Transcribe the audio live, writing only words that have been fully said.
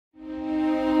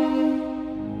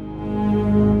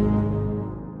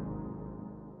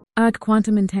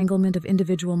Quantum entanglement of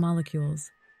individual molecules,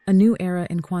 a new era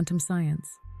in quantum science.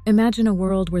 Imagine a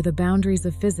world where the boundaries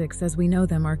of physics as we know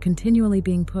them are continually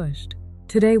being pushed.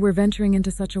 Today we're venturing into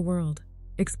such a world,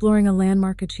 exploring a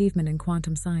landmark achievement in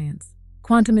quantum science.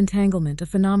 Quantum entanglement, a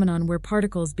phenomenon where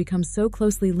particles become so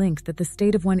closely linked that the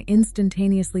state of one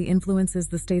instantaneously influences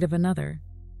the state of another,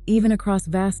 even across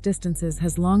vast distances,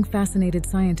 has long fascinated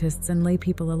scientists and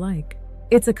laypeople alike.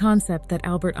 It's a concept that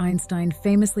Albert Einstein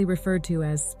famously referred to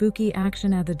as spooky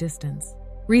action at a distance.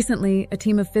 Recently, a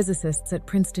team of physicists at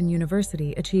Princeton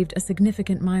University achieved a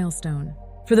significant milestone.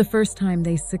 For the first time,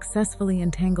 they successfully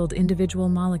entangled individual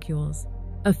molecules,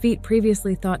 a feat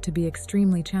previously thought to be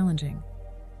extremely challenging.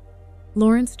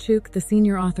 Lawrence Chuk, the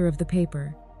senior author of the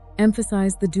paper,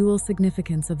 emphasized the dual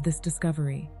significance of this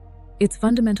discovery, its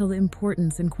fundamental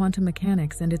importance in quantum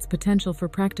mechanics and its potential for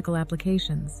practical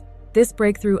applications. This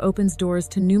breakthrough opens doors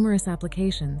to numerous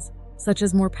applications, such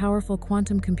as more powerful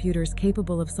quantum computers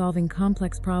capable of solving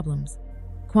complex problems,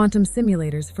 quantum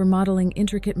simulators for modeling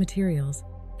intricate materials,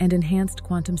 and enhanced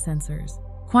quantum sensors.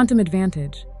 Quantum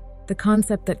advantage, the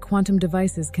concept that quantum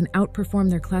devices can outperform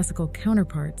their classical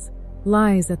counterparts,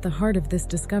 lies at the heart of this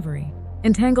discovery.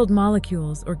 Entangled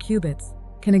molecules, or qubits,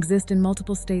 can exist in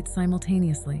multiple states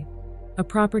simultaneously, a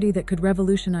property that could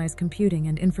revolutionize computing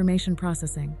and information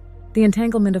processing. The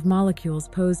entanglement of molecules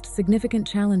posed significant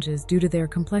challenges due to their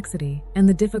complexity and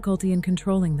the difficulty in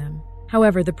controlling them.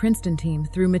 However, the Princeton team,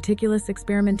 through meticulous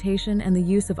experimentation and the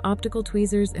use of optical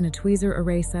tweezers in a tweezer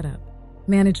array setup,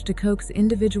 managed to coax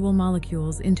individual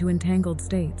molecules into entangled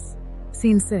states.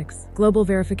 Scene 6. Global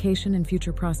verification and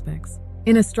future prospects.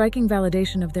 In a striking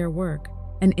validation of their work,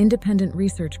 an independent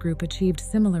research group achieved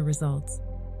similar results,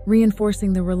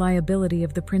 reinforcing the reliability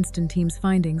of the Princeton team's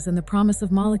findings and the promise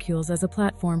of molecules as a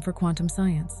platform for quantum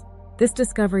science. This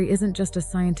discovery isn't just a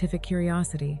scientific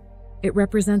curiosity. It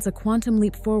represents a quantum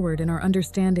leap forward in our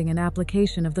understanding and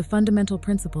application of the fundamental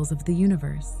principles of the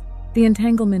universe. The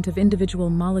entanglement of individual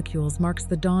molecules marks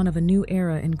the dawn of a new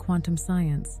era in quantum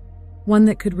science, one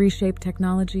that could reshape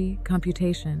technology,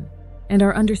 computation, and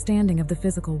our understanding of the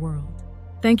physical world.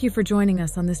 Thank you for joining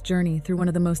us on this journey through one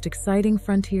of the most exciting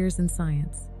frontiers in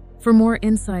science. For more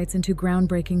insights into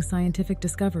groundbreaking scientific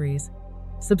discoveries,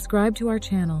 subscribe to our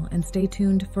channel and stay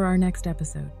tuned for our next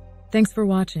episode. Thanks for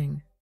watching.